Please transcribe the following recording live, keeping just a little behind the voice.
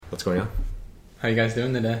What's going on? How you guys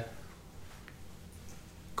doing today?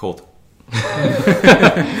 Cold.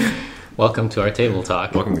 Welcome to our table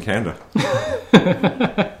talk. Welcome to Canada.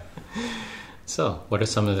 So, what are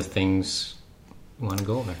some of the things you want to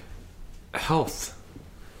go over? Health.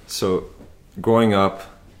 So, growing up,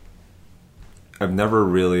 I've never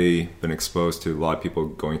really been exposed to a lot of people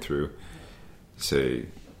going through, say,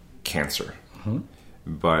 cancer. Mm-hmm.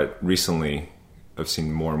 But recently, I've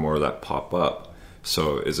seen more and more of that pop up.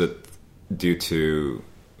 So, is it due to,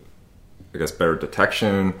 I guess, better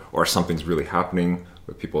detection, or something's really happening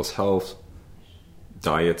with people's health,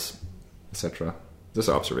 diets, etc.? Just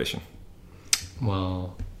an observation.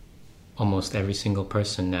 Well, almost every single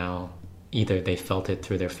person now, either they felt it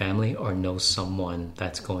through their family or know someone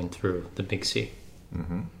that's going through the big C.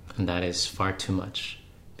 Mm-hmm. And that is far too much,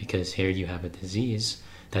 because here you have a disease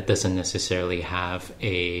that doesn't necessarily have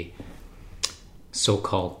a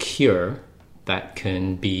so-called cure that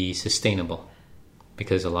can be sustainable,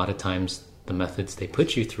 because a lot of times the methods they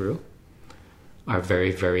put you through are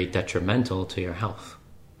very, very detrimental to your health.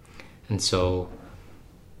 And so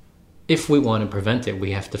if we want to prevent it,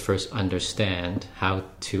 we have to first understand how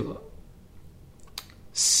to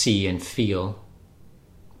see and feel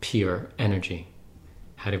pure energy.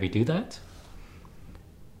 How do we do that?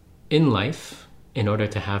 In life, in order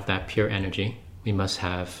to have that pure energy, we must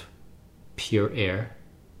have pure air,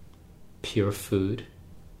 pure food,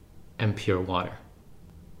 and pure water.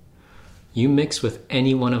 You mix with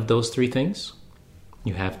any one of those three things,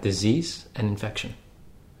 you have disease and infection.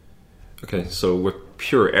 Okay, so with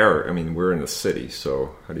pure air, I mean, we're in the city,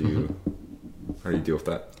 so how do you deal with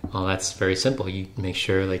that? Well, that's very simple. You make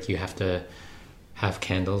sure, like, you have to have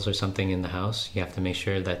candles or something in the house. You have to make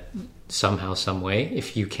sure that somehow, some way,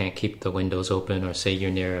 if you can't keep the windows open, or say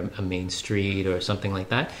you're near a main street or something like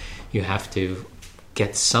that, you have to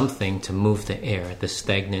get something to move the air, the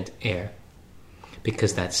stagnant air.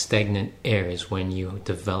 Because that stagnant air is when you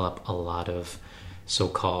develop a lot of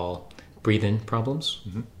so-called breathing problems.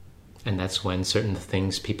 Mm-hmm. And that's when certain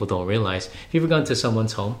things people don't realize. Have you ever gone to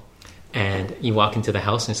someone's home and you walk into the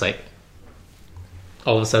house and it's like,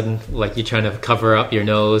 all of a sudden, like, you're trying to cover up your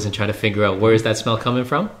nose and trying to figure out where is that smell coming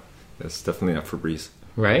from? It's definitely not Febreze.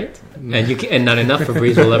 Right? And not enough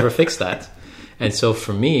Febreze will ever fix that. And so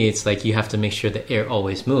for me, it's like you have to make sure the air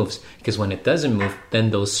always moves, because when it doesn't move, then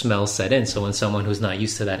those smells set in. So when someone who's not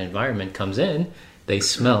used to that environment comes in, they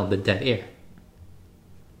smell the dead air.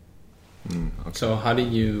 Okay. So how do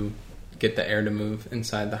you get the air to move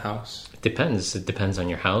inside the house? It depends. It depends on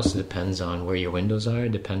your house. It depends on where your windows are.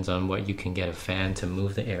 It depends on what you can get a fan to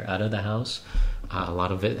move the air out of the house. A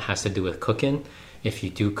lot of it has to do with cooking. If you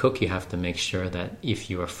do cook, you have to make sure that if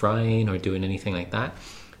you are frying or doing anything like that,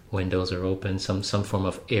 windows are open, some form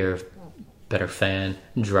of air, better fan,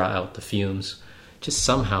 draw out the fumes, just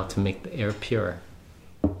somehow to make the air pure.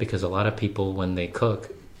 Because a lot of people, when they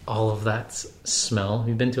cook, all of that smell.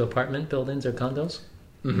 You've been to apartment buildings or condos?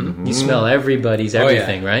 Mm-hmm. You smell everybody's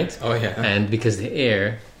everything, right? Oh, yeah. And because the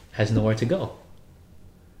air has nowhere to go.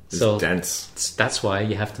 It's so dense. That's why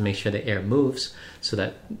you have to make sure the air moves so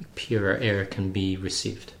that pure air can be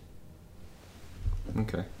received.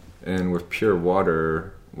 Okay. And with pure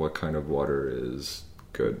water, what kind of water is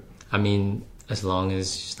good? I mean, as long as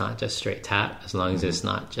it's not just straight tap, as long as it's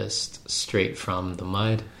not just straight from the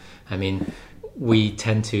mud. I mean, we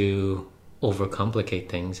tend to overcomplicate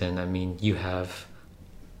things, and I mean, you have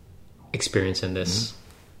experience in this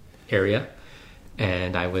area,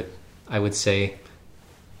 and I would say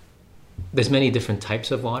there's many different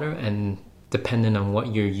types of water, and depending on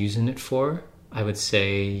what you're using it for, I would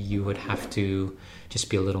say you would have to just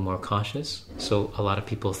be a little more cautious. So a lot of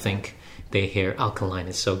people think they hear alkaline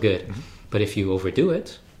is so good, but if you overdo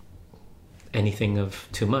it, anything of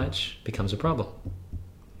too much becomes a problem.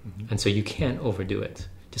 And so you can't overdo it.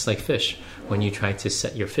 Just like fish, when you try to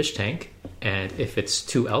set your fish tank, and if it's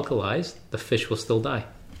too alkalized, the fish will still die.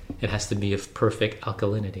 It has to be of perfect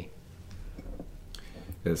alkalinity.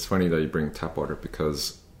 It's funny that you bring tap water,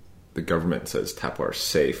 because the government says tap water is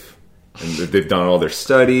safe, and they've done all their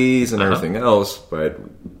studies and everything else, but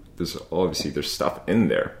there's stuff in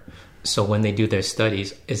there. So when they do their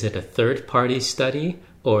studies, is it a third-party study,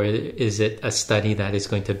 or is it a study that is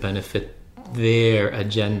going to benefit their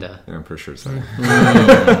agenda? Yeah, I'm pretty sure it's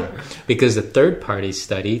that. Because the third-party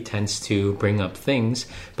study tends to bring up things,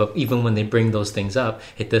 but even when they bring those things up,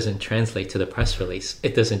 it doesn't translate to the press release.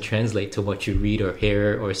 It doesn't translate to what you read or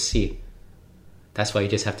hear or see. That's why you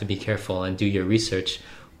just have to be careful and do your research.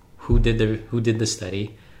 Who did the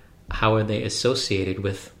study? How are they associated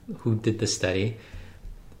with who did the study?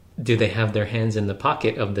 Do they have their hands in the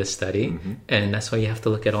pocket of this study? And that's why you have to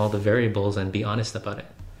look at all the variables and be honest about it.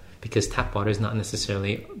 because tap water is not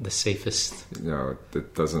necessarily the safest. No,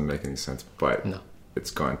 that doesn't make any sense. But No.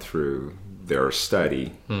 it's gone through their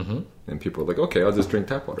study, and people are like, okay, I'll just drink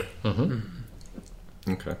tap water.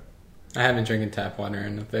 Okay. I haven't drinking tap water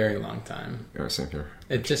in a very long time. Yeah, same here.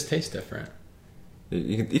 It just tastes different.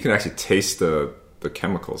 You can actually taste the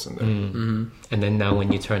chemicals in there. And then now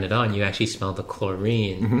when you turn it on, you actually smell the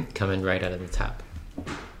chlorine coming right out of the tap.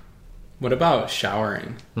 What about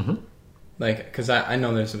showering? Like, because I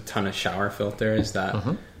know there's a ton of shower filters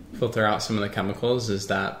that filter out some of the chemicals. Is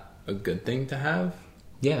that a good thing to have?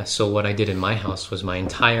 Yeah, so what I did in my house was my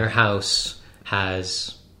entire house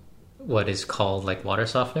has what is called like water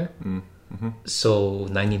softener. So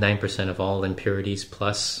 99% of all impurities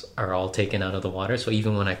plus are all taken out of the water. So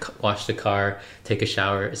even when I wash the car, take a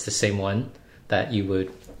shower, it's the same one that you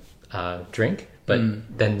would drink.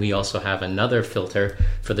 But then we also have another filter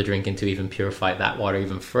for the drinking to even purify that water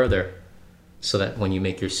even further, so that when you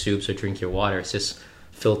make your soups or drink your water, it's just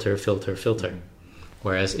filter, filter, filter.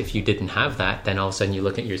 Whereas if you didn't have that, then all of a sudden you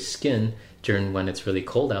look at your skin during when it's really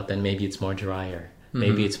cold out, then maybe it's more drier.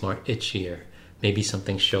 Maybe it's more itchier. Maybe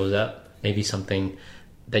something shows up. Maybe something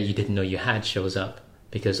that you didn't know you had shows up,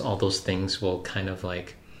 because all those things will kind of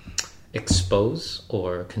like expose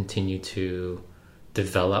or continue to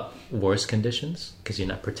develop worse conditions because you're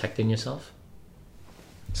not protecting yourself.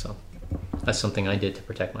 So that's something I did to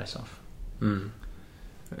protect myself.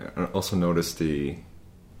 I also noticed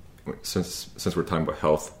since we're talking about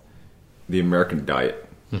health, the American diet.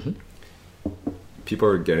 People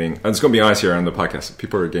are getting, I'm just going to be honest here on the podcast,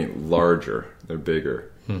 people are getting larger, they're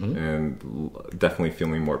bigger, and definitely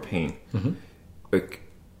feeling more pain.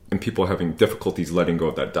 And people are having difficulties letting go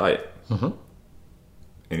of that diet.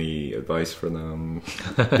 Any advice for them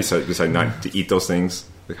besides not to eat those things?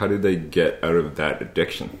 Like, how did they get out of that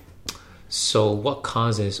addiction? So what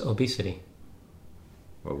causes obesity?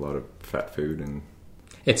 A lot of fat food and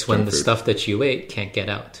it's when junk the food. stuff that you ate can't get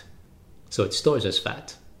out. So it stores as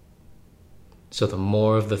fat. So the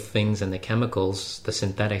more of the things and the chemicals, the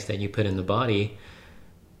synthetics that you put in the body,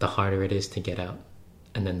 the harder it is to get out.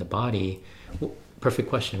 And then the body... Perfect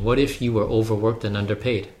question. What if you were overworked and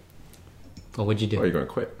underpaid? What would you do? Oh, you're going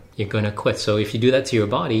to quit. You're going to quit. So if you do that to your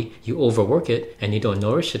body, you overwork it and you don't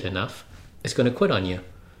nourish it enough, it's going to quit on you.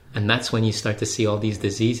 And that's when you start to see all these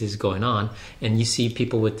diseases going on. And you see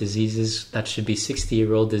people with diseases that should be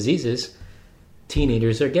 60-year-old diseases,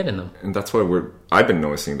 teenagers are getting them. And that's why I've been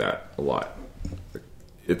noticing that a lot.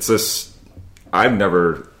 It's just, I've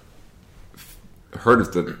never heard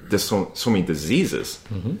of there's so many diseases.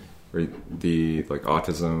 Right? The like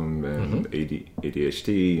autism and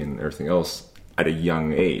ADHD and everything else at a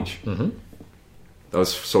young age. That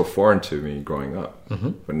was so foreign to me growing up.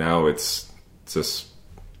 But now it's just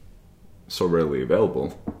so readily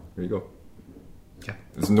available. There you go. Yeah.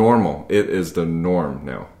 It's normal. It is the norm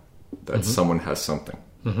now that someone has something.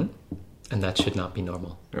 And that should not be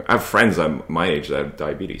normal. I have friends at my age that have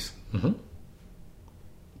diabetes.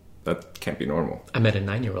 That can't be normal. I met a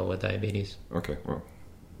 9-year-old with diabetes. Okay, well.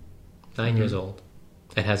 9 years old.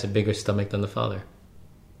 It has a bigger stomach than the father.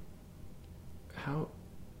 How?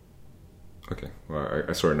 Okay, well,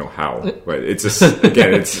 I sort of know how, but it's just,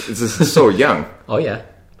 again, it's just so young. Oh, yeah.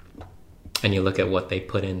 And you look at what they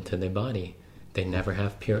put into their body. They never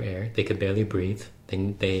have pure air. They could barely breathe.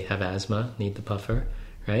 They have asthma, need the puffer,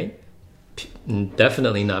 right?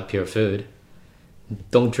 Definitely not pure food.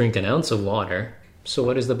 Don't drink an ounce of water. So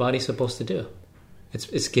what is the body supposed to do?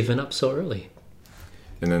 It's given up so early.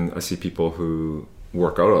 And then I see people who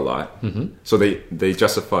work out a lot. So they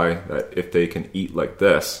justify that if they can eat like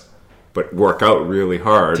this, but work out really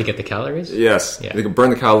hard. To get the calories? Yes. Yeah. They can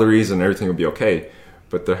burn the calories and everything will be okay.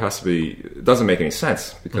 But there has to be, it doesn't make any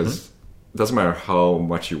sense because it doesn't matter how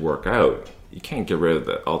much you work out. You can't get rid of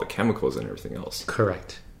all the chemicals and everything else.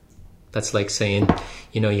 Correct. That's like saying,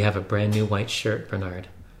 you have a brand new white shirt, Bernard.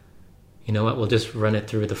 You know what? We'll just run it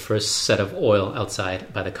through the first set of oil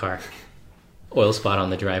outside by the car. Oil spot on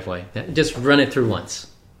the driveway. Just run it through once.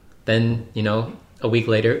 Then, a week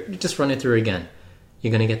later, just run it through again.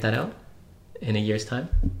 You're going to get that out in a year's time?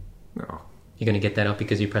 No. You're going to get that out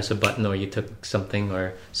because you press a button or you took something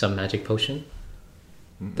or some magic potion?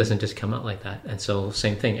 Doesn't just come out like that. And so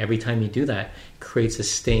same thing. Every time you do that, it creates a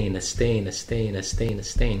stain.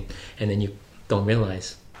 And then you don't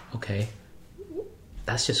realize, okay,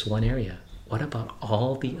 that's just one area. What about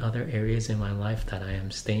all the other areas in my life that I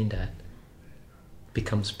am stained at?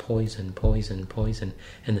 Becomes poison.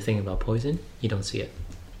 And the thing about poison, you don't see it.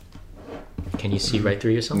 Can you see right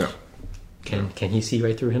through yourself? No. Can he see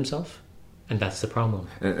right through himself? And that's the problem.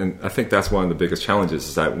 And I think that's one of the biggest challenges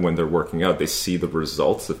is that when they're working out, they see the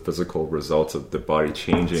results, the physical results of the body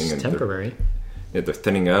changing. It's and temporary. They're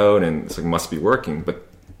thinning out and it's like, must be working, but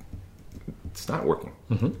it's not working.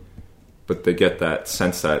 Mm-hmm. But they get that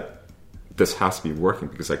sense that this has to be working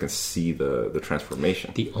because I can see the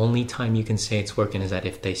transformation. The only time you can say it's working is that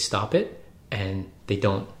if they stop it and they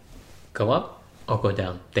don't go up or go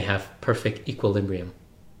down. They have perfect equilibrium.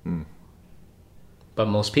 Mm. But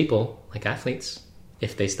most people, like athletes,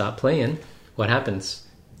 if they stop playing, what happens?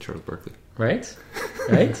 Charles Barkley. Right?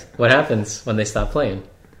 Right? What happens when they stop playing?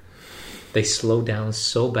 They slow down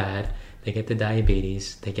so bad. They get the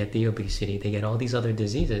diabetes, they get the obesity, they get all these other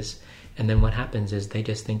diseases. And then what happens is they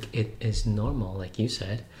just think it is normal, like you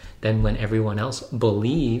said. Then when everyone else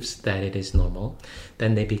believes that it is normal,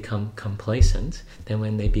 then they become complacent. Then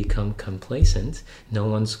when they become complacent, no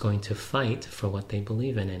one's going to fight for what they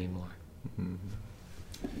believe in anymore. Mm-hmm.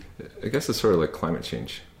 I guess it's sort of like climate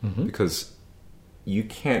change. Mm-hmm. Because you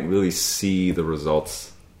can't really see the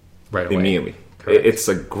results Right away. immediately. Correct. It's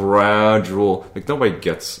a gradual, like nobody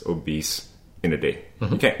gets obese in a day.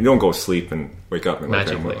 Mm-hmm. You don't go to sleep and wake up and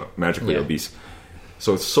Magically. magically Yeah. obese.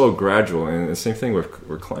 So it's so gradual, and the same thing with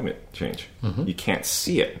climate change. Mm-hmm. You can't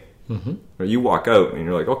see it. Mm-hmm. You walk out and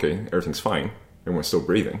you're like, okay, everything's fine. Everyone's still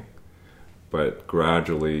breathing. But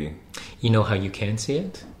gradually... You know how you can see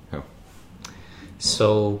it? How?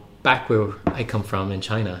 So back where I come from in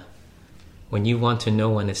China, when you want to know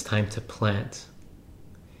when it's time to plant,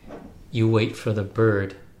 you wait for the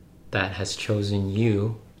bird that has chosen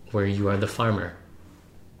you, where you are the farmer,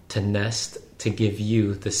 to nest, to give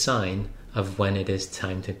you the sign of when it is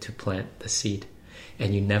time to plant the seed.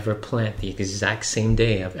 And you never plant the exact same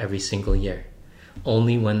day of every single year.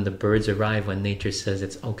 Only when the birds arrive, when nature says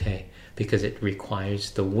it's okay, because it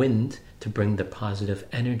requires the wind to bring the positive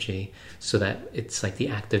energy so that it's like the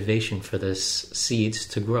activation for the seeds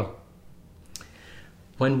to grow.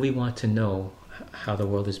 When we want to know how the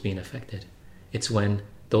world is being affected, it's when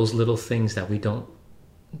those little things that we don't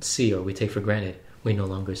see or we take for granted, we no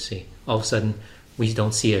longer see. All of a sudden, we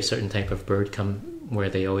don't see a certain type of bird come where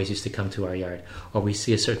they always used to come to our yard, or we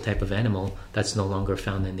see a certain type of animal that's no longer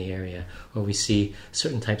found in the area, or we see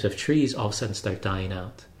certain types of trees all of a sudden start dying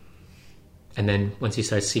out. And then once you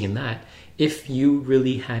start seeing that, if you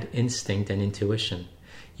really had instinct and intuition,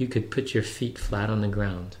 you could put your feet flat on the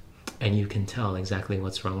ground and you can tell exactly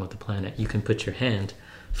what's wrong with the planet. You can put your hand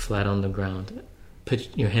flat on the ground,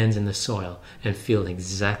 put your hands in the soil and feel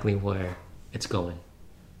exactly where it's going.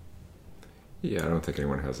 Yeah, I don't think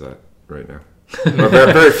anyone has that right now. Or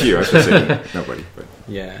very few, I should say. Nobody. But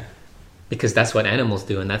Yeah. Because that's what animals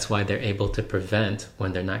do, and that's why they're able to prevent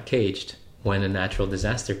when they're not caged, when a natural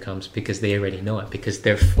disaster comes, because they already know it, because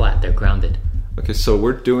they're flat, they're grounded. okay, so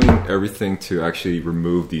we're doing everything to actually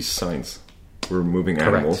remove these signs. We're removing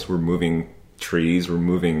animals, we're moving trees, we're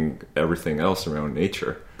moving everything else around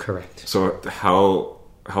nature. Correct. So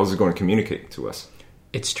how's it going to communicate to us?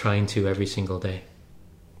 It's trying to every single day.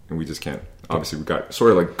 And we just can't. Obviously, we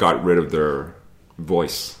got rid of their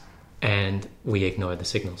voice. And we ignore the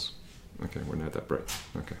signals. Okay, we're not that bright.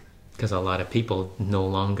 Okay. Because a lot of people no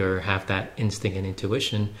longer have that instinct and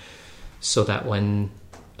intuition, so that when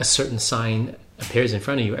a certain sign appears in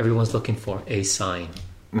front of you, everyone's looking for a sign.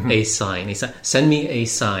 Mm-hmm. A sign. Send me a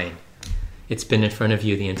sign. It's been in front of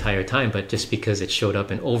you the entire time, but just because it showed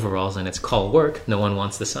up in overalls and it's called work, no one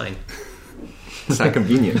wants the sign. It's not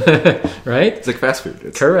convenient. Right? It's like fast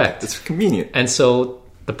food. Correct. It's convenient. And so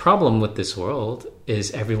the problem with this world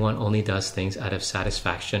is everyone only does things out of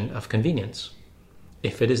satisfaction of convenience.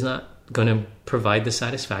 If it is not going to provide the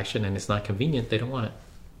satisfaction and it's not convenient, they don't want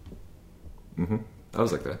it. Mm-hmm. I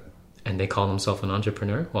was like that. And they call themselves an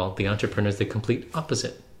entrepreneur. Well, the entrepreneur is the complete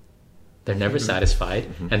opposite. They're never satisfied,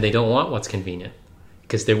 and they don't want what's convenient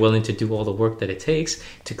because they're willing to do all the work that it takes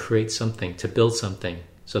to create something, to build something,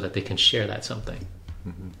 so that they can share that something.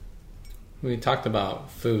 Mm-hmm. We talked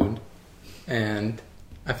about food, and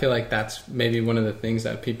I feel like that's maybe one of the things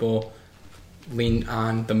that people lean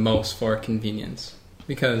on the most for convenience,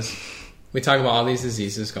 because we talk about all these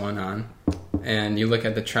diseases going on, and you look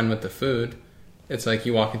at the trend with the food, it's like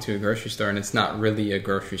you walk into a grocery store and it's not really a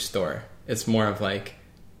grocery store. It's more of like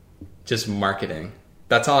just marketing.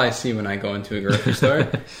 That's all I see when I go into a grocery store.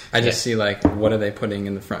 I just see like, what are they putting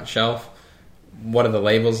in the front shelf? What do the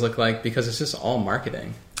labels look like? Because it's just all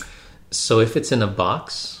marketing. So if it's in a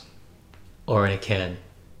box or in a can,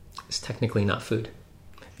 it's technically not food.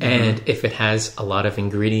 Mm-hmm. And if it has a lot of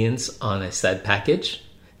ingredients on a said package,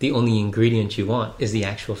 the only ingredient you want is the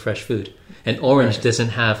actual fresh food. An orange doesn't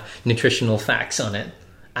have nutritional facts on it.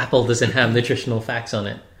 Apple doesn't have nutritional facts on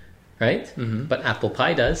it, right? Mm-hmm. But apple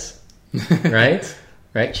pie does. right?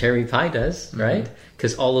 Right? Cherry pie does, right?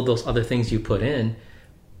 Because all of those other things you put in,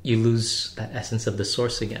 you lose that essence of the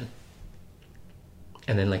source again.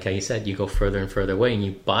 And then, like how you said, you go further and further away and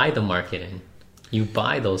you buy the marketing. You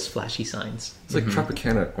buy those flashy signs. It's like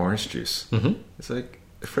Tropicana orange juice. It's like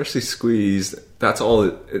freshly squeezed. That's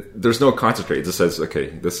all. There's no concentrate. It just says, okay,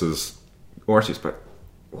 this is orange juice. But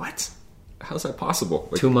what? How's that possible?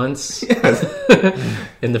 Like, 2 months yes.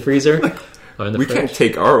 in the freezer or in the We fridge. can't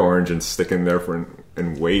take our orange and stick in there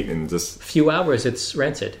and wait and just... A few hours, it's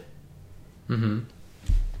rancid. So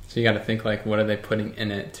you got to think like, what are they putting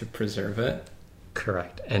in it to preserve it?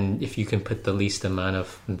 Correct. And if you can put the least amount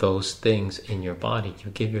of those things in your body,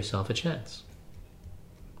 you give yourself a chance.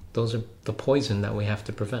 Those are the poison that we have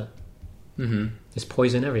to prevent. There's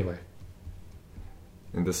poison everywhere.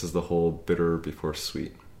 And this is the whole bitter before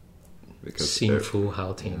sweet. Because Sin fu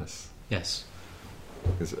hao ting. Yes. Yes.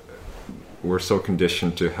 Because we're so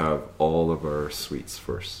conditioned to have all of our sweets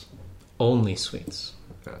first. Only sweets.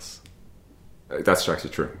 Yes. That's actually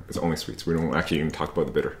true. It's only sweets. We don't actually even talk about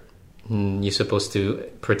the bitter. You're supposed to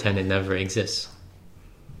pretend it never exists.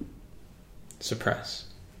 Suppress.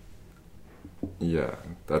 Yeah,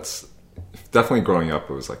 that's definitely growing up.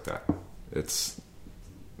 It was like that. It's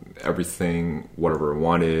everything, whatever I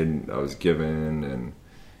wanted, I was given, and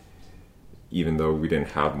even though we didn't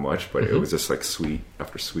have much, but it was just like sweet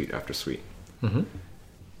after sweet after sweet. And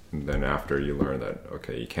then after you learn that,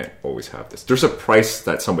 okay, you can't always have this. There's a price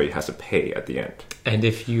that somebody has to pay at the end. And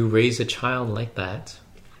if you raise a child like that,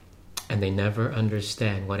 and they never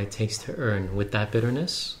understand what it takes to earn with that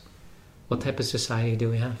bitterness, what type of society do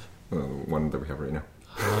we have? The one that we have right now.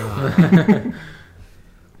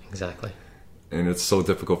 Exactly. And it's so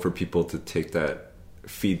difficult for people to take that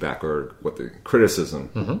feedback or what the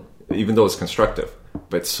criticism, even though it's constructive,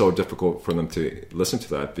 but it's so difficult for them to listen to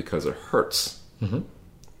that because it hurts.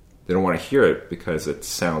 They don't want to hear it because it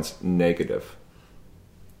sounds negative.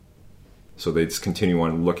 So they just continue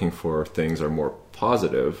on looking for things that are more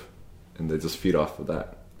positive, and they just feed off of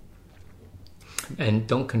that. And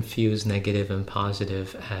don't confuse negative and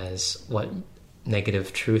positive as what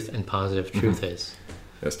negative truth and positive truth is.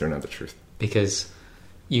 Yes, they're not the truth. Because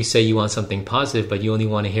you say you want something positive, but you only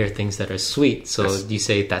want to hear things that are sweet. So you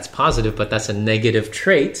say that's positive, but that's a negative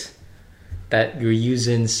trait that you're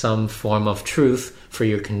using some form of truth for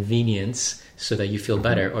your convenience so that you feel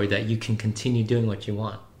better or that you can continue doing what you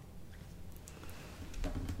want.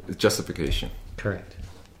 It's justification. Correct.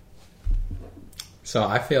 So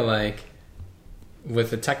I feel like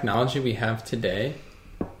with the technology we have today,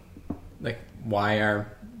 like why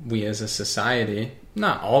are we as a society,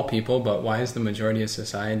 not all people, but why is the majority of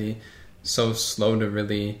society so slow to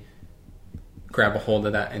really grab a hold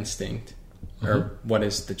of that instinct? Or what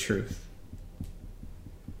is the truth?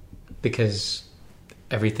 Because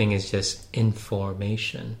everything is just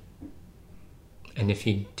information. And if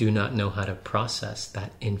you do not know how to process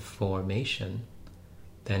that information,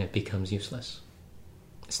 then it becomes useless.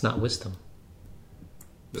 It's not wisdom.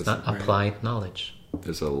 It's not applied knowledge.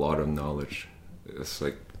 There's a lot of knowledge. It's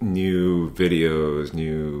like new videos,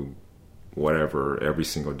 new whatever, every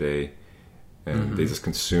single day. And they just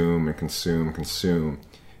consume and consume and consume.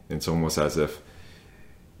 And it's almost as if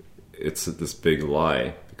it's this big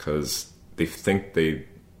lie because they think they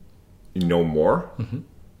know more.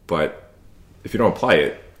 But if you don't apply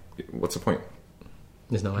it, what's the point?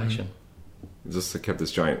 There's no action. You just kept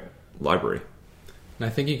this giant library. And I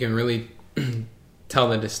think you can really tell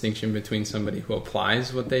the distinction between somebody who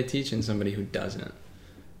applies what they teach and somebody who doesn't.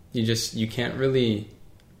 You can't really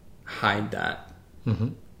hide that.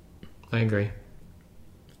 I agree.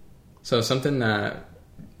 So something that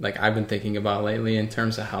like I've been thinking about lately in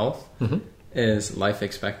terms of health is life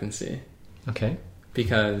expectancy. Okay.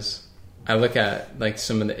 Because I look at like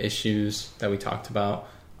some of the issues that we talked about,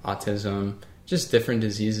 autism, just different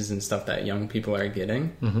diseases and stuff that young people are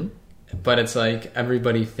getting. But it's like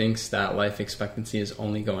everybody thinks that life expectancy is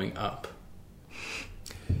only going up.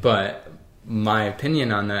 But my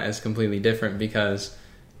opinion on that is completely different because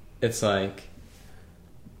it's like,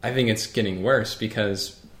 I think it's getting worse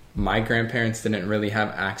because my grandparents didn't really have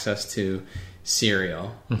access to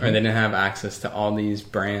cereal or they didn't have access to all these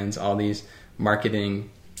brands, all these marketing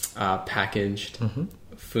packaged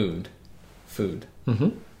food.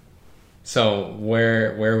 So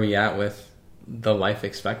where are we at with the life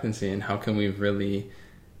expectancy and how can we really,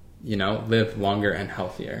 live longer and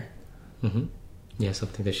healthier? Yeah,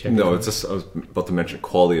 something to share. No, it's just, I was about to mention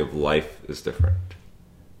quality of life is different.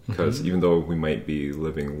 Because even though we might be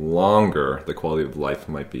living longer, the quality of life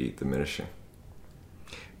might be diminishing.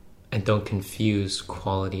 And don't confuse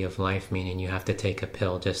quality of life, meaning you have to take a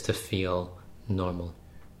pill just to feel normal.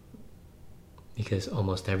 Because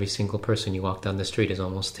almost every single person you walk down the street is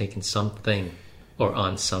almost taking something or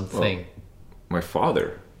on something. Well, my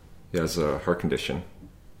father, he has a heart condition.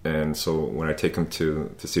 And so when I take him to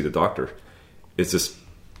see the doctor, it's just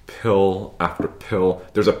pill after pill.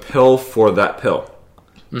 There's a pill for that pill.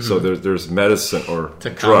 Mm-hmm. So there's medicine or to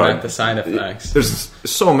drug. combat the side effects. There's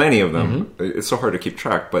so many of them. Mm-hmm. It's so hard to keep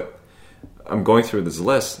track. But I'm going through this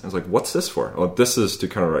list. And I was like, what's this for? Well, this is to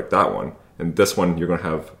counteract that one. And this one, you're going to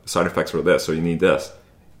have side effects for this. So you need this.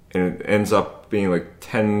 And it ends up being like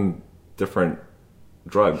 10 different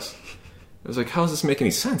drugs. I was like, how does this make any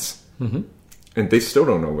sense? Mm-hmm. And they still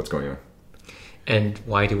don't know what's going on. And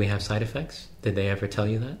why do we have side effects? Did they ever tell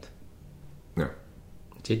you that? No.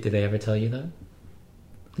 Did they ever tell you that?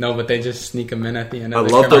 No, but they just sneak them in at the end of I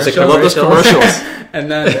the love those commercial. commercials. and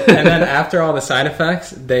then after all the side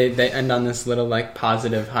effects, they end on this little like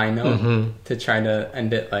positive high note to try to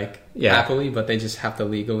end it like happily, but they just have to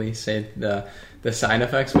legally say the side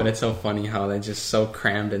effects. But it's so funny how they're just so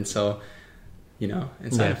crammed and so,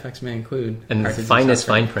 and side effects may include. And fine is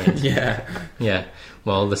fine print. Yeah. Yeah.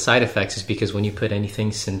 Well, the side effects is because when you put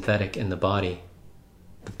anything synthetic in the body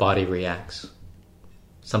reacts.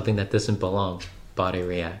 Something that doesn't belong, body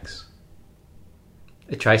reacts.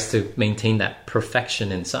 It tries to maintain that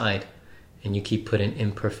perfection inside, and you keep putting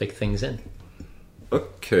imperfect things in.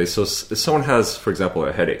 Okay, so if someone has, for example,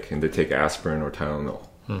 a headache and they take aspirin or Tylenol,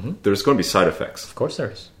 there's going to be side effects. Of course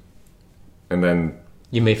there is. And then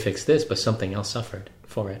you may fix this, but something else suffered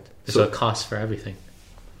for it. There's a cost for everything.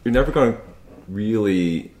 You're never going to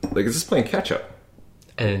really... Like, it's just playing catch-up.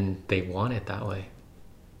 And they want it that way.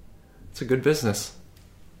 It's a good business.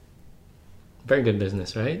 Very good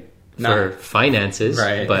business, right? For finances,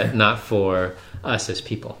 right. But not for us as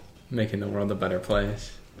people. Making the world a better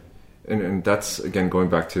place. And that's, again, going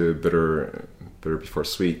back to bitter before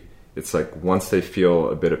sweet. It's like once they feel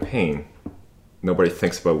a bit of pain, nobody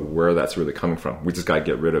thinks about where that's really coming from. We just got to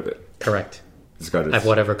get rid of it. Correct. It's got to... At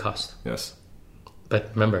whatever cost. Yes.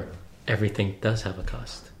 But remember, everything does have a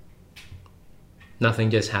cost.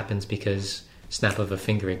 Nothing just happens because snap of a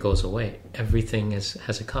finger it goes away. Everything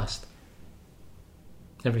has a cost.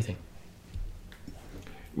 Everything.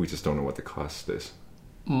 We just don't know what the cost is.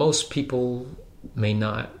 Most people may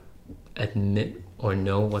not admit or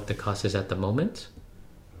know what the cost is at the moment.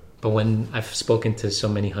 But when I've spoken to so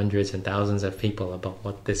many hundreds and thousands of people about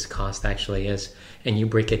what this cost actually is, and you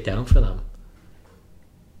break it down for them,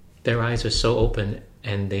 their eyes are so open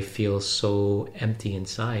and they feel so empty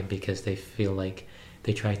inside because they feel like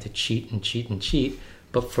they try to cheat and cheat and cheat,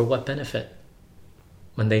 but for what benefit?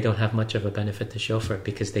 When they don't have much of a benefit to show for it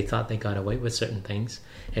because they thought they got away with certain things,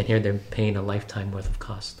 and here they're paying a lifetime worth of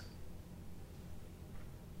cost.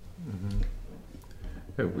 Mm-hmm.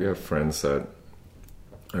 Yeah, we have friends that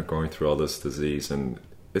are going through all this disease, and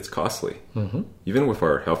it's costly. Mm-hmm. Even with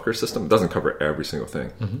our healthcare system, it doesn't cover every single thing.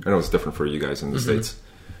 Mm-hmm. I know it's different for you guys in the States,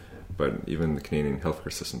 but even the Canadian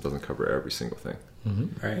healthcare system doesn't cover every single thing.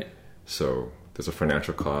 Mm-hmm. Right. So there's a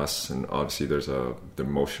financial cost, and obviously there's the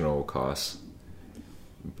emotional cost.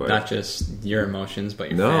 But not just your emotions,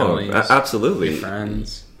 but your family. Absolutely. Your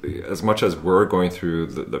friends. As much as we're going through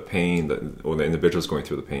the pain, or the individual's going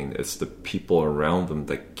through the pain, it's the people around them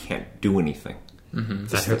that can't do anything. Mm-hmm.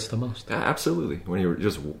 That hurts the most. Absolutely. When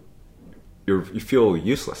you feel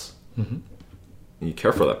useless. Mm-hmm. And you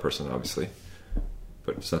care for that person, obviously,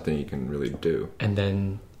 but it's nothing you can really do. And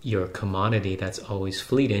then your commodity that's always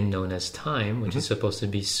fleeting, known as time, which is supposed to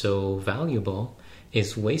be so valuable,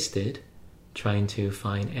 is wasted trying to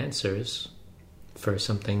find answers for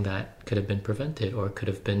something that could have been prevented or could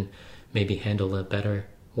have been maybe handled a better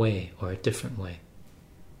way or a different way.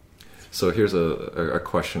 So here's a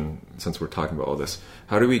question, since we're talking about all this.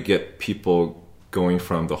 How do we get people going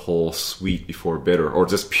from the whole sweet before bitter, or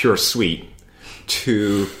just pure sweet,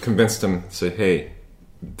 to convince them to say, hey,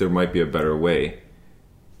 there might be a better way,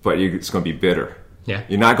 but it's going to be bitter. Yeah.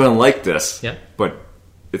 You're not going to like this, yeah, but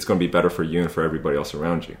it's going to be better for you and for everybody else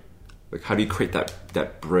around you. Like, how do you create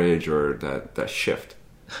that bridge or that shift?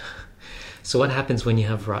 So what happens when you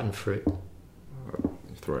have rotten fruit?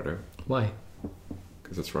 You throw it out. Why?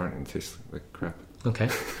 Because it's rotten and tastes like crap. Okay.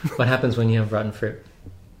 What happens when you have rotten fruit?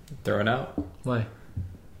 Throw it out. Why?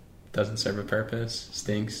 Doesn't serve a purpose.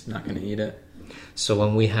 Stinks. Not going to eat it. So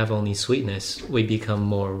when we have only sweetness, we become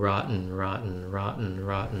more rotten.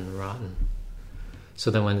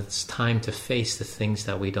 So then when it's time to face the things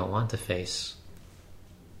that we don't want to face,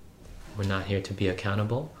 we're not here to be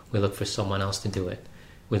accountable. We look for someone else to do it.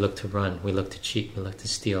 We look to run. We look to cheat. We look to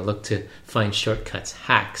steal. Look to find shortcuts,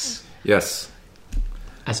 hacks. Yes.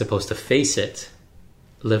 As opposed to face it,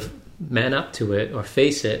 man up to it, or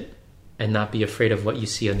face it, and not be afraid of what you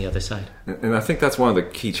see on the other side. And I think that's one of the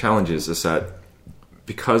key challenges is that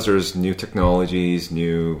because there's new technologies,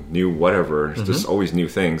 new whatever, there's always new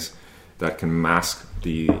things that can mask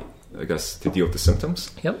to deal with the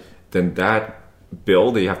symptoms. Yep. Then that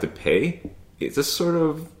bill that you have to pay, it's just sort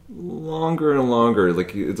of longer and longer.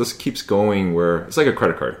 Like it just keeps going where it's like a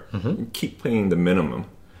credit card. You keep paying the minimum,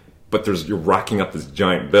 but you're racking up this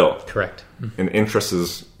giant bill. Correct. And interest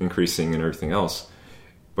is increasing and everything else.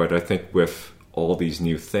 But I think with all these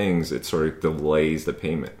new things, it sort of delays the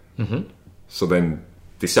payment. So then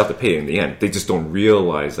they still have to pay it in the end. They just don't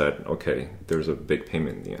realize that, okay, there's a big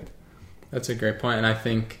payment in the end. That's a great point. And I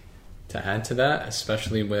think to add to that,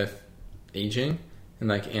 especially with aging and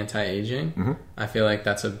like anti-aging, I feel like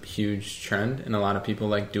that's a huge trend. And a lot of people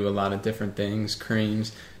like do a lot of different things,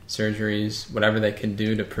 creams, surgeries, whatever they can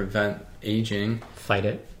do to prevent aging. Fight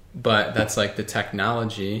it. But that's like the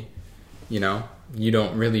technology, you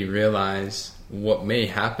don't really realize what may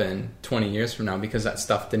happen 20 years from now because that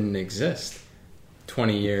stuff didn't exist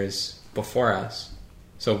 20 years before us.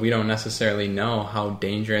 So we don't necessarily know how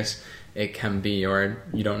dangerous it can be, or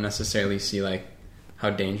you don't necessarily see like how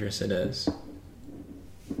dangerous it is.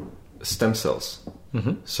 Stem cells.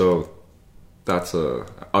 So that's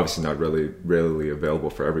obviously not really readily available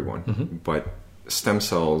for everyone, but stem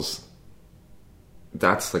cells,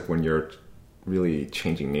 that's like when you're really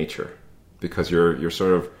changing nature. Because you're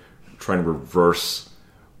sort of trying to reverse,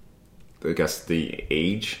 I guess, the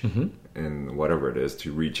age and whatever it is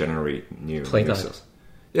to regenerate new cells.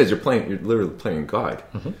 Yes, you're literally playing God.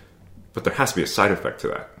 But there has to be a side effect to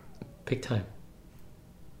that. Big time.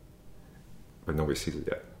 But nobody sees it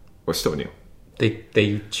yet. Well, it's still new.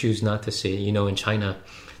 They choose not to see it. In China,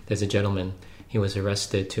 there's a gentleman. He was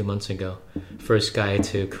arrested 2 months ago. First guy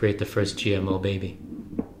to create the first GMO baby.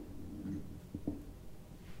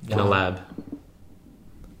 In a lab.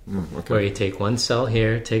 Okay. Where you take one cell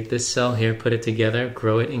here, take this cell here, put it together,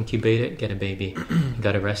 grow it, incubate it, get a baby. He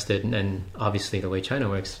got arrested, and obviously the way China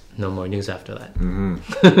works, no more news after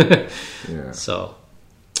that. Yeah. So,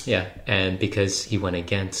 yeah, and because he went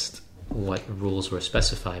against what rules were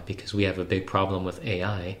specified, because we have a big problem with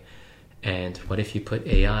AI, and what if you put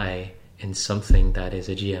AI in something that is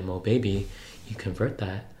a GMO baby, you convert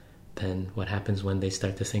that, then what happens when they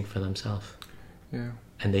start to think for themselves? Yeah.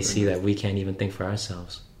 And they see that we can't even think for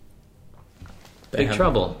ourselves. Big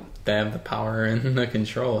trouble. They have the power and the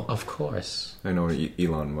control. Of course. I know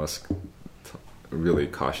Elon Musk really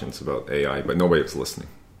cautions about AI, but nobody was listening.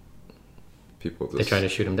 People just... They try to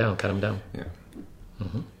shoot him down, cut him down. Yeah.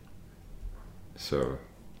 So,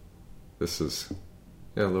 this is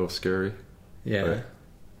a little scary. Yeah. But,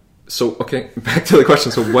 so, okay, back to the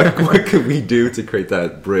question. So what could we do to create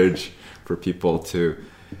that bridge for people to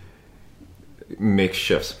make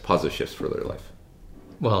positive shifts for their life?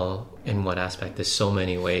 Well, in what aspect? There's so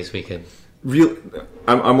many ways we could...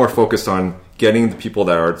 I'm more focused on getting the people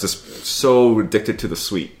that are just so addicted to the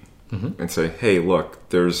sweet and say, hey, look,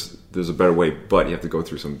 there's a better way, but you have to go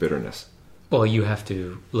through some bitterness. Well, you have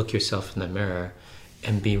to look yourself in the mirror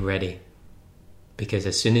and be ready. Because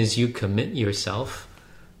as soon as you commit yourself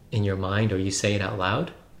in your mind or you say it out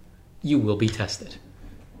loud, you will be tested.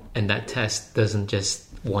 And that test doesn't just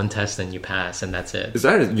one test and you pass and that's it. Is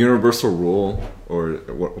that a universal rule, or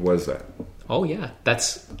what was that? Oh yeah,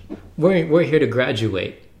 we're here to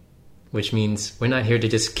graduate, which means we're not here to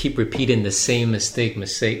just keep repeating the same mistake,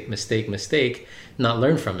 not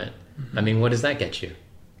learn from it. I mean, what does that get you?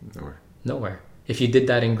 Nowhere. If you did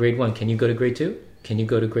that in grade 1, can you go to grade 2? Can you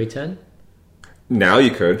go to grade 10? Now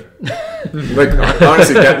you could. Like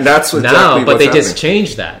honestly, that's what now, but they just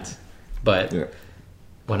changed that. But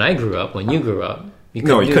when I grew up, when you grew up, you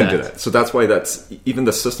couldn't do that. So that's why even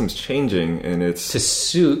the system's changing, and it's to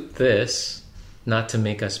suit this, not to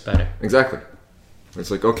make us better. Exactly. It's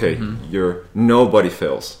like, okay, nobody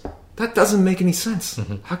fails. That doesn't make any sense.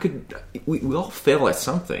 How could we all fail at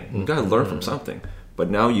something? We've got to learn from something. But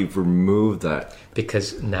now you've removed that.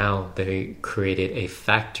 Because now they created a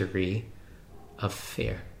factory of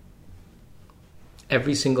fear.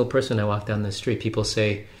 Every single person I walk down the street, people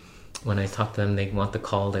say, when I talk to them, they want the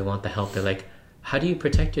call, they want the help. They're like, how do you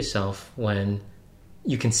protect yourself when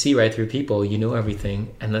you can see right through people, you know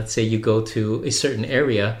everything, and let's say you go to a certain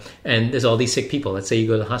area and there's all these sick people. Let's say you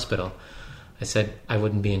go to the hospital. I said, I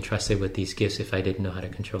wouldn't be entrusted with these gifts if I didn't know how to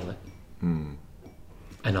control it.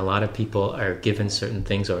 And a lot of people are given certain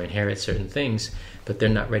things or inherit certain things, but they're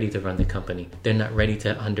not ready to run the company. They're not ready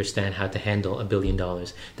to understand how to handle $1 billion.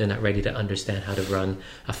 They're not ready to understand how to run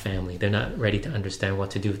a family. They're not ready to understand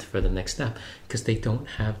what to do for the next step because they don't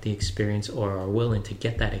have the experience or are willing to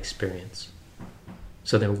get that experience.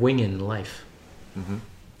 So they're winging life.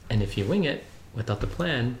 And if you wing it without the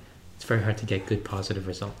plan, it's very hard to get good positive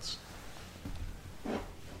results.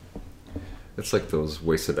 It's like those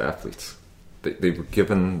wasted athletes. They were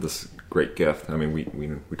given this great gift. I mean,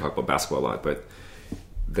 we talk about basketball a lot, but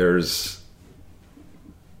there's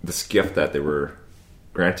this gift that they were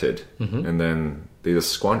granted, and then they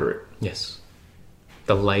just squander it. Yes.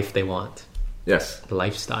 The life they want. Yes. The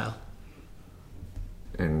lifestyle.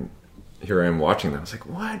 And here I am watching them. I was like,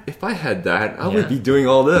 what? If I had that, I would be doing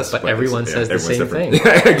all this. But everyone says the same thing.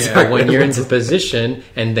 Yeah, exactly. When you're in the position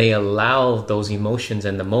and they allow those emotions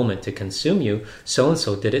and the moment to consume you,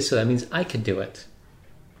 so-and-so did it, so that means I could do it.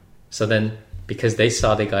 So then, because they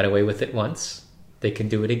saw they got away with it once, they can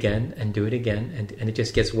do it again and do it again, and it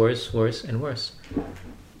just gets worse, worse, and worse.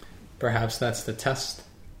 Perhaps that's the test.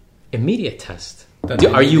 Immediate test. That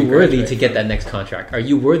Are you worthy to get from. that next contract? Are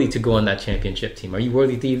you worthy to go on that championship team? Are you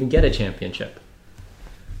worthy to even get a championship?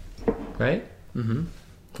 Right? Mm-hmm.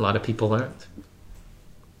 A lot of people aren't.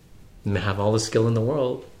 They have all the skill in the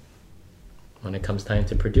world. When it comes time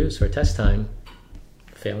to produce or test time,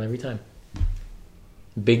 fail every time.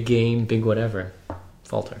 Big game, big whatever,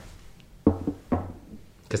 falter.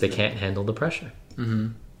 Because they can't handle the pressure. Mm-hmm.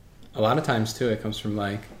 A lot of times, too, it comes from,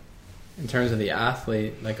 like, in terms of the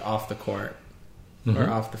athlete, like off the court or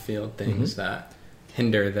off the field, things that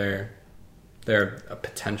hinder their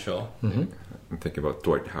potential. Mm-hmm. I'm thinking about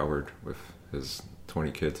Dwight Howard with his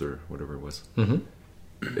 20 kids or whatever it was.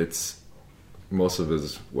 Mm-hmm. It's most of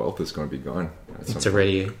his wealth is going to be gone. It's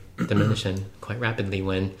already diminishing quite rapidly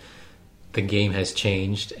when the game has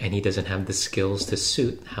changed and he doesn't have the skills to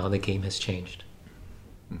suit how the game has changed.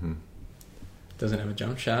 Mm-hmm. Doesn't have a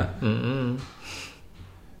jump shot. Mm-mm.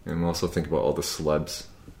 And I'm also thinking about all the celebs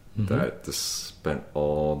that just spent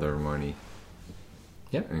all their money.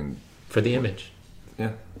 Yeah. And for the image.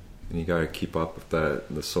 yeah. And you got to keep up with that,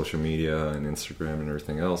 the social media and Instagram and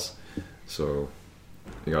everything else. So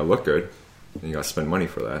you got to look good and you got to spend money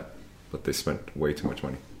for that. But they spent way too much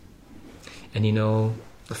money. And you know,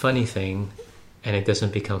 the funny thing, and it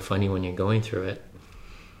doesn't become funny when you're going through it,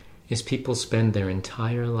 is people spend their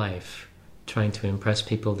entire life trying to impress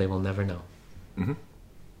people they will never know. Mm-hmm.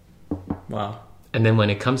 Wow. And then when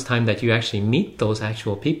it comes time that you actually meet those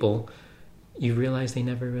actual people, you realize they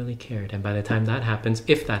never really cared. And by the time that happens,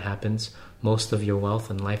 if that happens, most of your wealth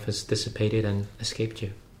and life has dissipated and escaped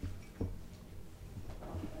you.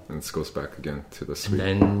 And this goes back again to the sweet.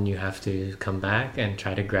 And then you have to come back and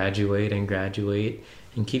try to graduate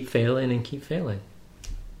and keep failing and keep failing.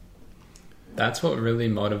 That's what really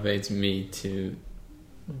motivates me to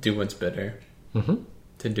do what's bitter,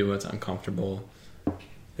 to do what's uncomfortable,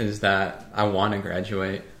 is that I want to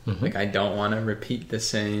graduate. Like, I don't want to repeat the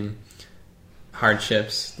same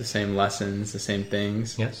hardships, the same lessons, the same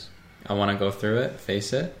things. Yes. I want to go through it,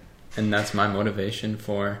 face it, and that's my motivation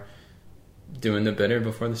for doing the bitter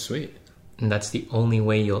before the sweet. And that's the only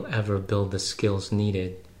way you'll ever build the skills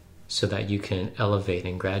needed so that you can elevate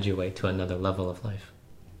and graduate to another level of life.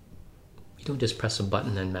 You don't just press a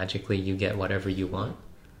button and magically you get whatever you want.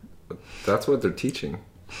 That's what they're teaching.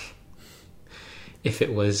 If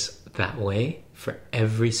it was that way for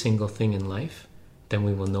every single thing in life, then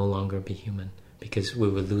we will no longer be human, because we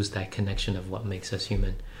will lose that connection of what makes us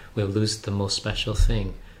human. We'll lose the most special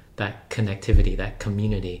thing, that connectivity, that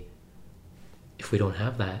community. If we don't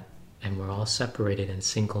have that, and we're all separated and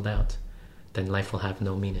singled out, then life will have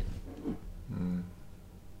no meaning.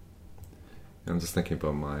 I'm just thinking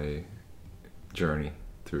about my journey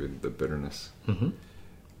through the bitterness.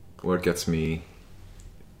 What gets me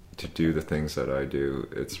to do the things that I do,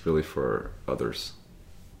 it's really for others.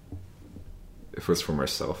 If it was for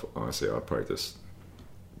myself, honestly, I'll probably just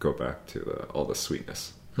go back to all the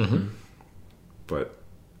sweetness. But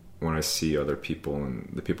when I see other people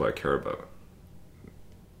and the people I care about,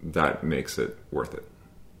 that makes it worth it.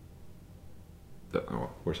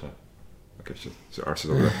 Where's that? Okay, so ours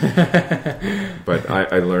is over there. But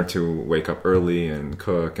I learned to wake up early and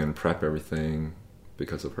cook and prep everything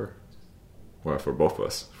because of her. Well, for both of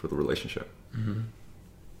us, for the relationship.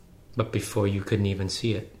 But before you couldn't even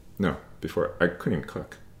see it. No, before I couldn't even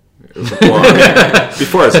cook. It was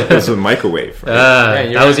before it was a microwave.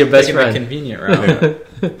 Right? That was your best friend. Convenient route.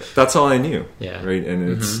 That's all I knew. Yeah. Right,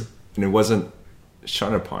 and and it wasn't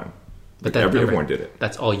shunned upon. But Like everyone did it.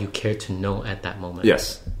 That's all you cared to know at that moment.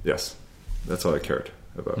 Yes. That's all I cared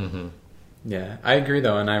about. Yeah, I agree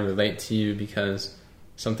though, and I relate to you because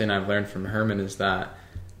something I've learned from Herman is that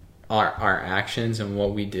our actions and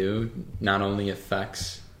what we do not only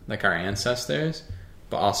affects like our ancestors,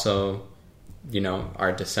 but also, you know,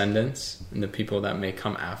 our descendants and the people that may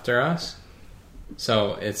come after us.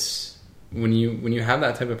 So it's when you have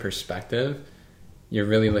that type of perspective, you're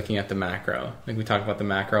really looking at the macro. Like we talk about the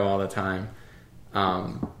macro all the time.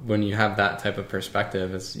 When you have that type of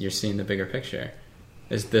perspective, you're seeing the bigger picture.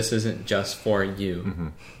 This isn't just for you. Mm-hmm.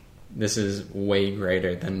 This is way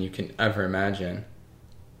greater than you can ever imagine.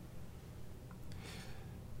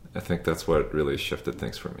 I think that's what really shifted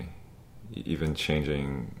things for me. Even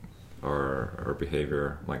changing our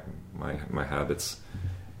behavior, like my habits,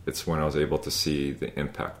 it's when I was able to see the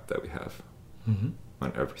impact that we have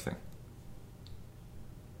on everything.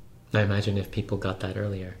 I imagine if people got that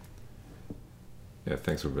earlier. Yeah,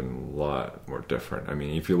 things would have been a lot more different. I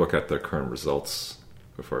mean, if you look at the current results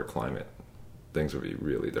with our climate, things would be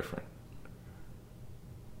really different.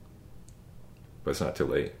 But it's not too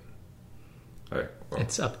late.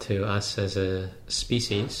 It's up to us as a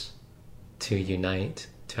species to unite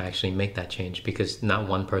to actually make that change, because not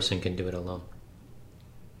one person can do it alone.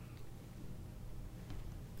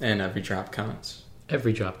 And every drop counts.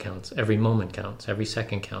 Every drop counts. Every moment counts. Every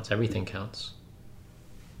second counts. Everything counts.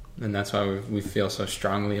 And that's why we feel so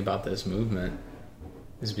strongly about this movement,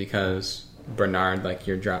 is because, Bernard, like,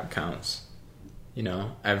 your drop counts. You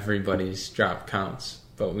know, everybody's drop counts,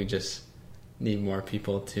 but we just need more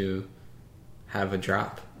people to have a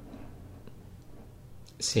drop.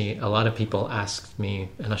 See, a lot of people ask me,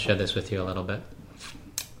 and I'll share this with you a little bit.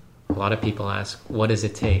 A lot of people ask, what does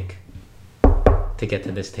it take to get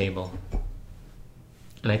to this table?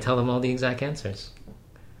 And I tell them all the exact answers.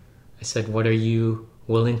 I said, what are you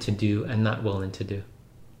willing to do and not willing to do?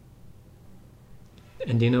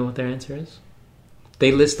 And do you know what their answer is?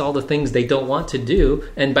 They list all the things they don't want to do,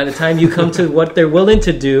 and by the time you come to what they're willing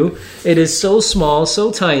to do, it is so small,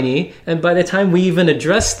 so tiny, and by the time we even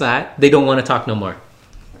address that, they don't want to talk no more.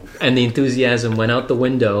 And the enthusiasm went out the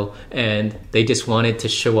window, and they just wanted to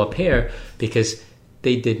show up here because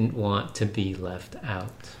they didn't want to be left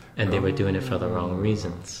out, and they were doing it for the wrong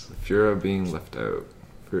reasons. Fear of being left out.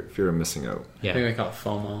 Fear of missing out. I think they call it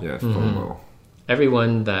FOMO. Yeah, FOMO.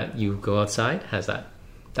 Everyone that you go outside has that.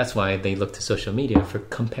 That's why they look to social media for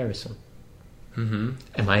comparison. Am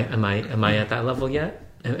I at that level yet?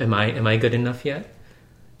 Am I good enough yet?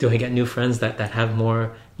 Do I get new friends that have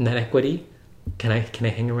more net equity? Can I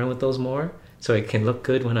hang around with those more so it can look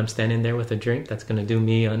good when I'm standing there with a drink that's going to do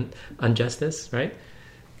me injustice, right?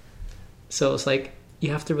 So it's like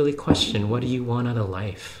you have to really question, what do you want out of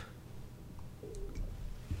life?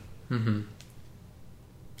 I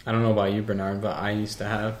don't know about you, Bernard, but I used to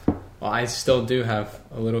have, I still do have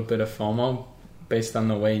a little bit of FOMO based on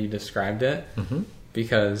the way you described it,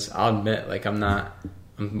 because I'll admit, like,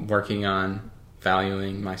 I'm working on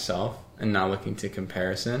valuing myself and not looking to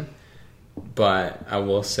comparison. But I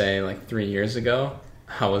will say, like, 3 years ago,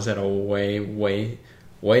 I was at a way, way,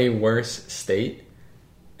 way worse state.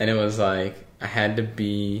 And it was like I had to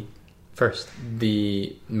be first,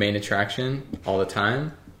 the main attraction all the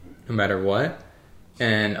time, no matter what.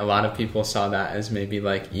 And a lot of people saw that as maybe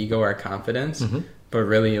like ego or confidence, but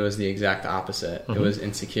really it was the exact opposite. It was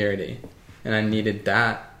insecurity. And I needed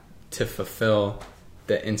that to fulfill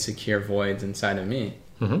the insecure voids inside of me.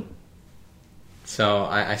 So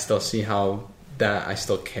I still see how that I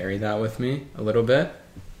still carry that with me a little bit.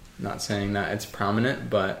 Not saying that it's prominent,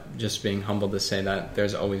 but just being humble to say that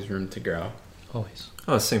there's always room to grow. Always.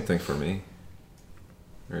 Oh, same thing for me.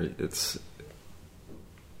 It's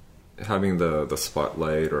having the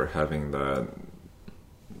spotlight or having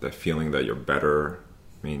the feeling that you're better.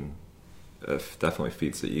 I mean, it definitely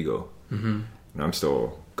feeds the ego. And I'm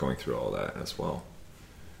still going through all that as well.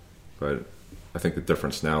 But I think the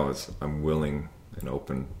difference now is I'm willing and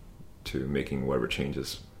open to making whatever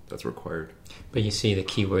changes that's required. But you see, the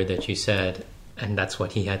key word that you said, and that's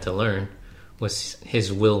what he had to learn, was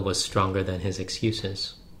his will was stronger than his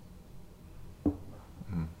excuses.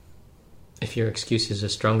 If your excuses are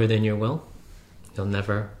stronger than your will, you'll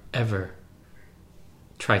never, ever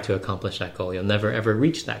try to accomplish that goal. You'll never, ever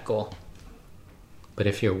reach that goal. But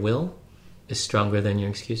if your will is stronger than your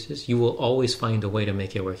excuses, you will always find a way to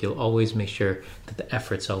make it work. You'll always make sure that the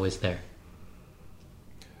effort's always there.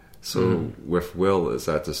 So with will, is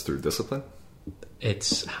that just through discipline?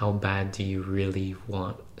 It's how bad do you really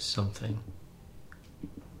want something?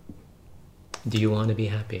 Do you want to be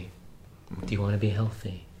happy? Do you want to be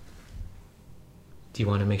healthy? Do you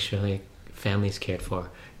want to make sure like family's cared for?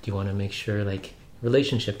 Do you want to make sure like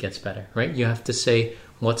relationship gets better, right? You have to say,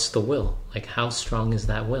 what's the will? Like, how strong is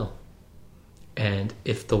that will? And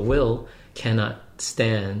if the will cannot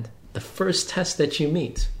stand the first test that you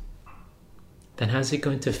meet, then how's it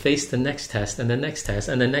going to face the next test and the next test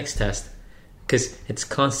and the next test? Because it's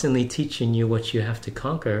constantly teaching you what you have to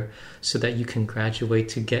conquer so that you can graduate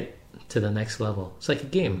to get to the next level. It's like a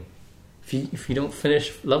game. If you don't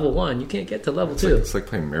finish level 1, you can't get to level 2. It's like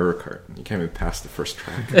playing Mario Kart. You can't even pass the first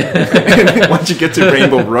track. Once you get to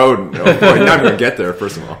Rainbow Road, you're not going to get there,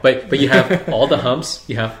 first of all. But you have all the humps,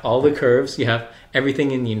 you have all the curves, you have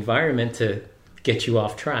everything in the environment to get you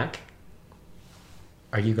off track.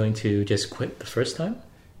 Are you going to just quit the first time?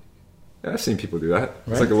 Yeah, I've seen people do that. It's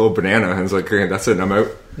Right. like a little banana, and it's like, okay, that's it, I'm out.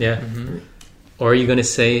 Yeah. Mm-hmm. Or are you going to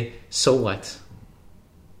say, so what?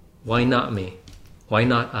 Why not me? Why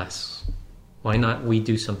not us? Why not we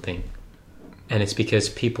do something? And it's because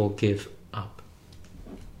people give up.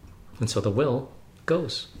 And so the will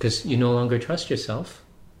goes because you no longer trust yourself.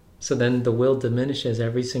 So then the will diminishes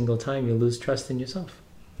every single time you lose trust in yourself.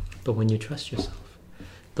 But when you trust yourself,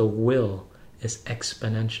 the will is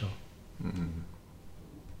exponential. Mm-hmm.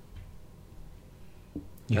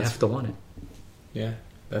 You have to want it. Yeah,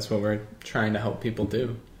 that's what we're trying to help people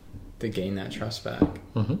do, to gain that trust back.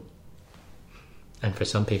 Mm-hmm. And for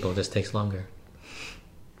some people, this takes longer.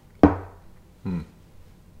 I'm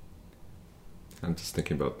just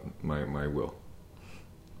thinking about my will.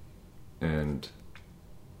 And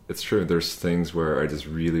it's true, there's things where I just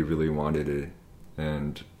really, really wanted it,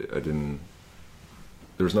 and I didn't...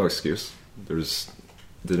 There was no excuse. It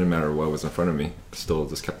didn't matter what was in front of me. Still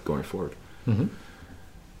just kept going forward. Mm-hmm.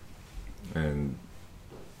 And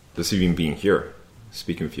just even being here,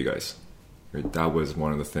 speaking with you guys, right, that was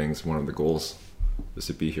one of the things, one of the goals, was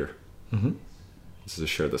to be here. Mm-hmm. Is to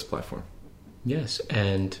share this platform. Yes,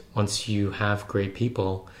 and once you have great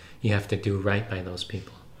people, you have to do right by those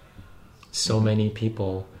people. So many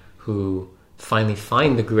people who finally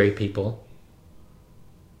find the great people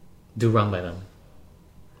do wrong by them.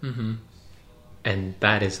 Mm-hmm. And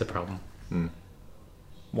that is the problem.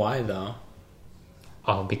 Why, though?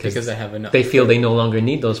 Oh, because they have enough. they feel they no longer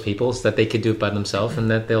need those people, so that they could do it by themselves, and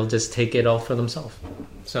that they'll just take it all for themselves.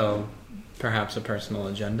 So, perhaps a personal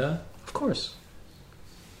agenda? Of course.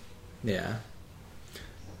 Yeah.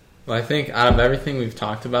 Well, I think out of everything we've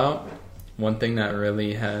talked about, one thing that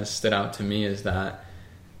really has stood out to me is that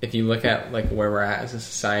if you look at like where we're at as a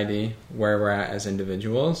society, where we're at as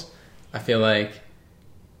individuals, I feel like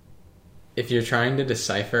if you're trying to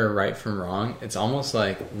decipher right from wrong, it's almost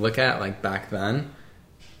like, look at like back then,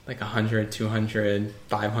 like 100, 200,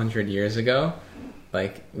 500 years ago,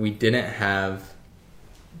 like we didn't have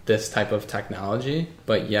this type of technology,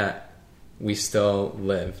 but yet we still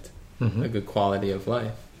lived a good quality of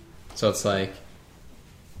life. So it's like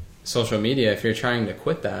social media, if you're trying to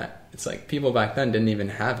quit that, it's like people back then didn't even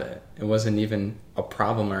have it. It wasn't even a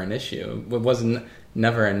problem or an issue. It wasn't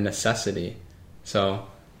never a necessity. So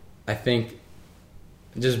I think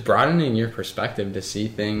just broadening your perspective to see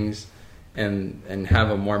things and have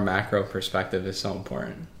a more macro perspective is so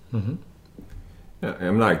important. Mm-hmm. Yeah,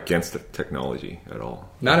 I'm not against the technology at all.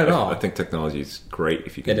 Not at all. I think technology is great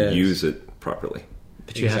if you can It is. use it properly.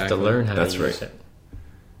 But you have to learn how That's to use right. it.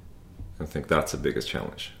 I think that's the biggest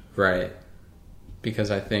challenge. Right.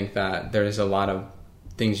 Because I think that there's a lot of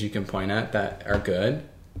things you can point at that are good,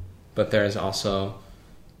 but there's also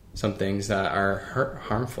some things that are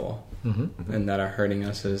harmful and that are hurting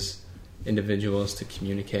us as individuals to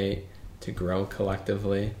communicate, to grow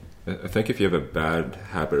collectively. I think if you have a bad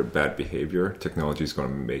habit or bad behavior, technology is going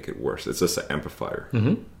to make it worse. It's just an amplifier.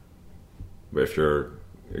 Mm-hmm. But if you're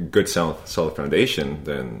a good solid foundation,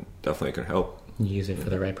 then definitely it can help. You use it for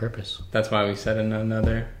the right purpose. That's why we said in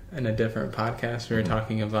a different podcast, we were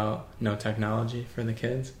talking about no technology for the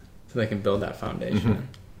kids so they can build that foundation.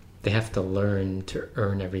 They have to learn to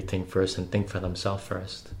earn everything first and think for themselves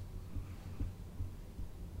first.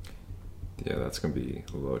 Yeah, that's going to be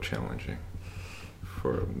a little challenging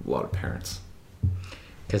for a lot of parents.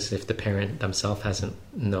 Because if the parent themselves hasn't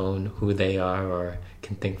known who they are or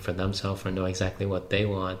can think for themselves or know exactly what they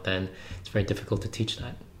want, then it's very difficult to teach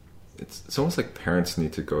that. It's almost like parents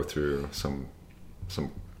need to go through some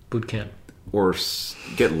Boot camp. or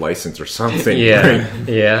get licensed or something. Yeah, right?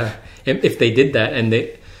 yeah. If they did that, and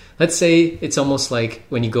let's say it's almost like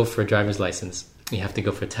when you go for a driver's license, you have to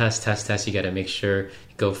go for test. You got to make sure you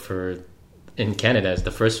go for. In Canada,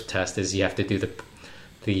 the first test is you have to do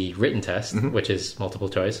the written test, which is multiple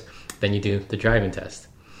choice. Then you do the driving test.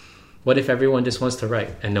 What if everyone just wants to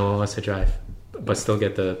write and no one wants to drive, but still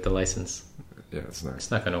get the license? Yeah, it's not.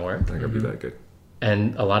 It's not going to work. It's not going to be that good.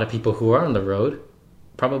 And a lot of people who are on the road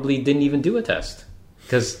probably didn't even do a test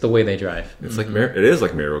because the way they drive. It's like it is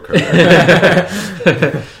like Mario Kart,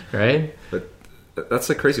 right? But that's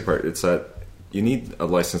the crazy part. It's that you need a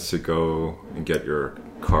license to go and get your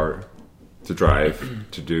car to drive,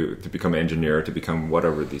 to become an engineer, to become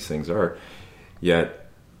whatever these things are. Yet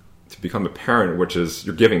to become a parent, which is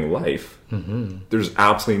you're giving life, there's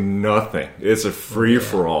absolutely nothing. It's a free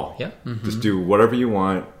for all. Yeah. Just do whatever you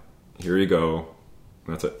want. Here you go.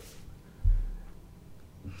 That's it.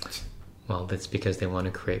 Well, that's because they want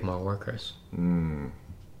to create more workers. Mm.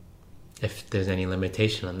 If there's any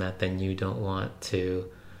limitation on that, then you don't want to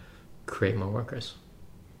create more workers.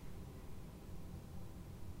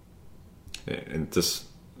 And just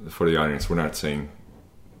for the audience, we're not saying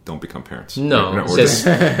don't become parents. No, we're just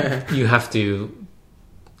you have to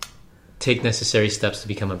take necessary steps to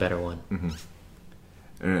become a better one. Mm-hmm.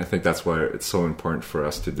 And I think that's why it's so important for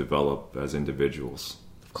us to develop as individuals,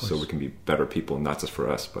 so we can be better people, not just for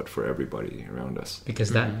us, but for everybody around us. Because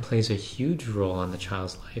that plays a huge role on the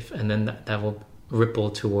child's life, and then that will ripple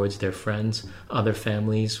towards their friends, other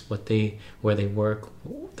families, where they work,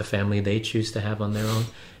 the family they choose to have on their own.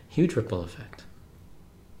 Huge ripple effect.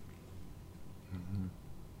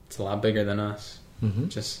 It's a lot bigger than us,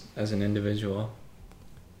 just as an individual.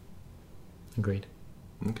 Agreed.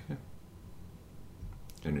 Okay.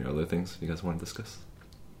 Any other things you guys want to discuss?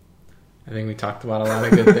 I think we talked about a lot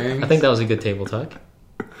of good things. I think that was a good table talk.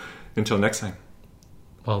 Until next time.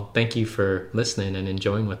 Well, thank you for listening and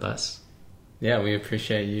enjoying with us. Yeah, we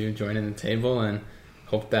appreciate you joining the table and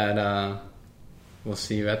hope that we'll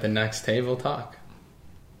see you at the next table talk.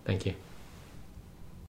 Thank you.